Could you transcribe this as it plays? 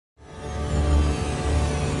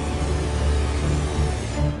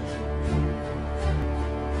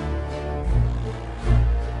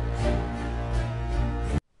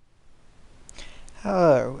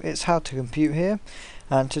Hello, it's HowToCompute here,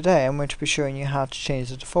 and today I'm going to be showing you how to change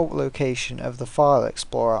the default location of the File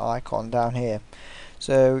Explorer icon down here.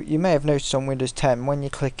 So you may have noticed on Windows 10 when you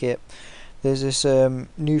click it there's this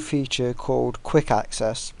new feature called Quick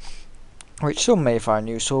Access, which some may find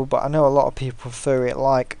useful, but I know a lot of people prefer it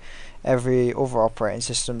like every other operating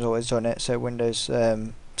system's always done it, so Windows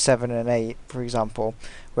 7 and 8 for example,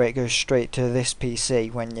 where it goes straight to this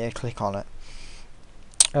PC when you click on it.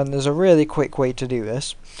 And there's a really quick way to do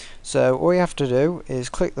this. So all you have to do is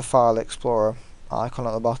click the File Explorer icon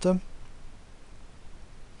at the bottom,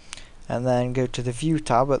 and then go to the View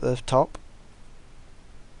tab at the top,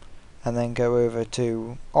 and then go over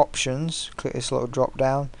to Options, click this little drop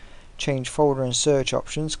down, change Folder and Search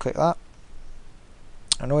Options, click that,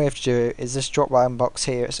 and all you have to do is this drop down box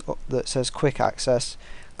here that says Quick Access,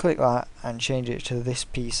 click that and change it to this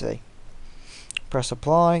PC. Press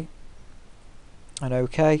Apply and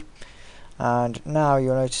OK, and now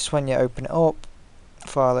you'll notice when you open it up,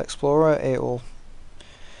 File Explorer, it will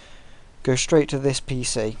go straight to this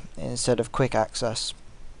PC instead of Quick Access.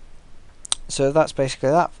 So that's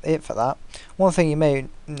basically it for that. One thing you may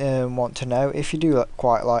want to know, if you do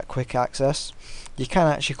quite like Quick Access, you can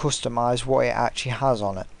actually customize what it actually has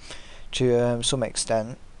on it to some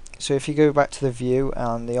extent. So if you go back to the View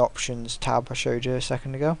and the Options tab I showed you a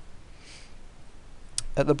second ago,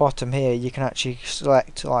 at the bottom here you can actually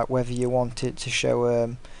select like whether you want it to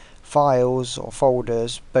show files or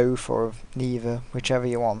folders, both or neither, whichever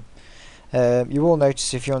you want. You will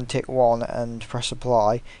notice if you untick one and press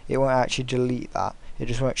apply, it won't actually delete that, it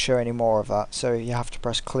just won't show any more of that, so you have to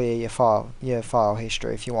press clear your file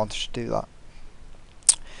history if you wanted to do that.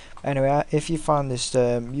 Anyway, if you find this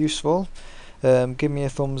useful, give me a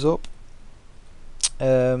thumbs up.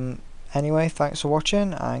 Anyway, thanks for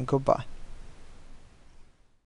watching and goodbye.